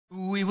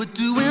We were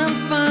doing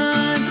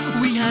fine.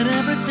 We had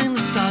everything,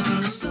 the stars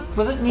and the sun.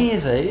 Was it New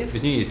Year's Eve? It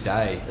was New Year's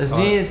Day. It was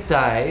New Year's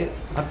Day.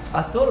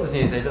 I thought it was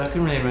New Year's Eve, but I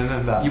couldn't really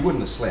remember. You wouldn't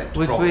have slept.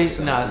 We've probably,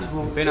 been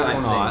up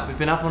all night. We've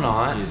been up all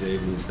night. New Year's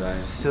Eve, New Year's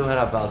Day. Still had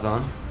our buzz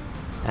on.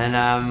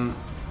 And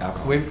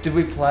did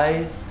we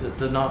play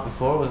the night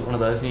before? Was it one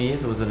of those New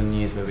Year's, or was it a New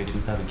Year's where we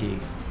didn't have a gig?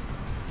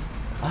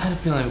 I had a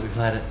feeling that we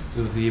played it.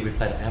 It was the year we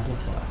played at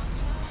Amplifier.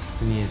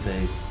 New Year's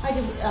Eve. I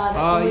did.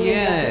 Oh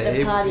yeah,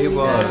 it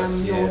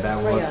was. Yeah,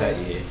 that was that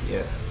year.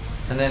 Yeah.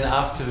 And then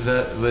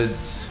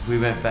afterwards, we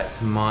went back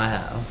to my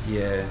house.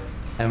 Yeah.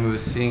 And we were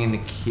sitting in the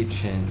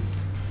kitchen,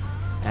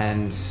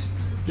 and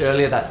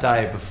earlier that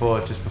day,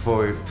 just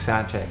before we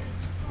sound checked,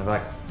 I've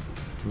like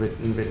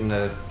written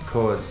the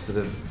chords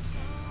for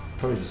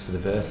probably just for the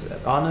verse of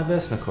that. Oh no,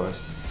 verse and a chorus.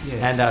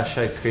 Yeah. And I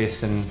showed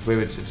Chris, and we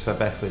were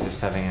basically just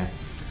having a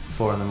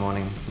 4 in the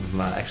morning,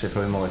 actually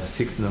probably more like a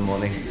 6 in the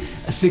morning,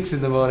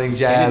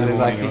 jam in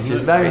my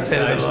kitchen, maybe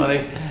 10 in the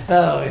morning,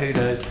 oh who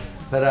knows,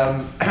 but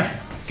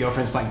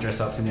Girlfriend's playing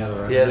dress-ups in the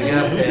other room. Yeah, the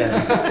girlfriend,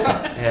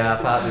 yeah,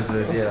 our partners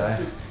were,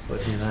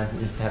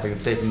 having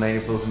deep and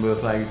meaningfuls, and we were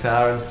playing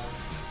guitar,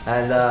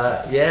 and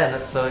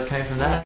yeah, so it came from that.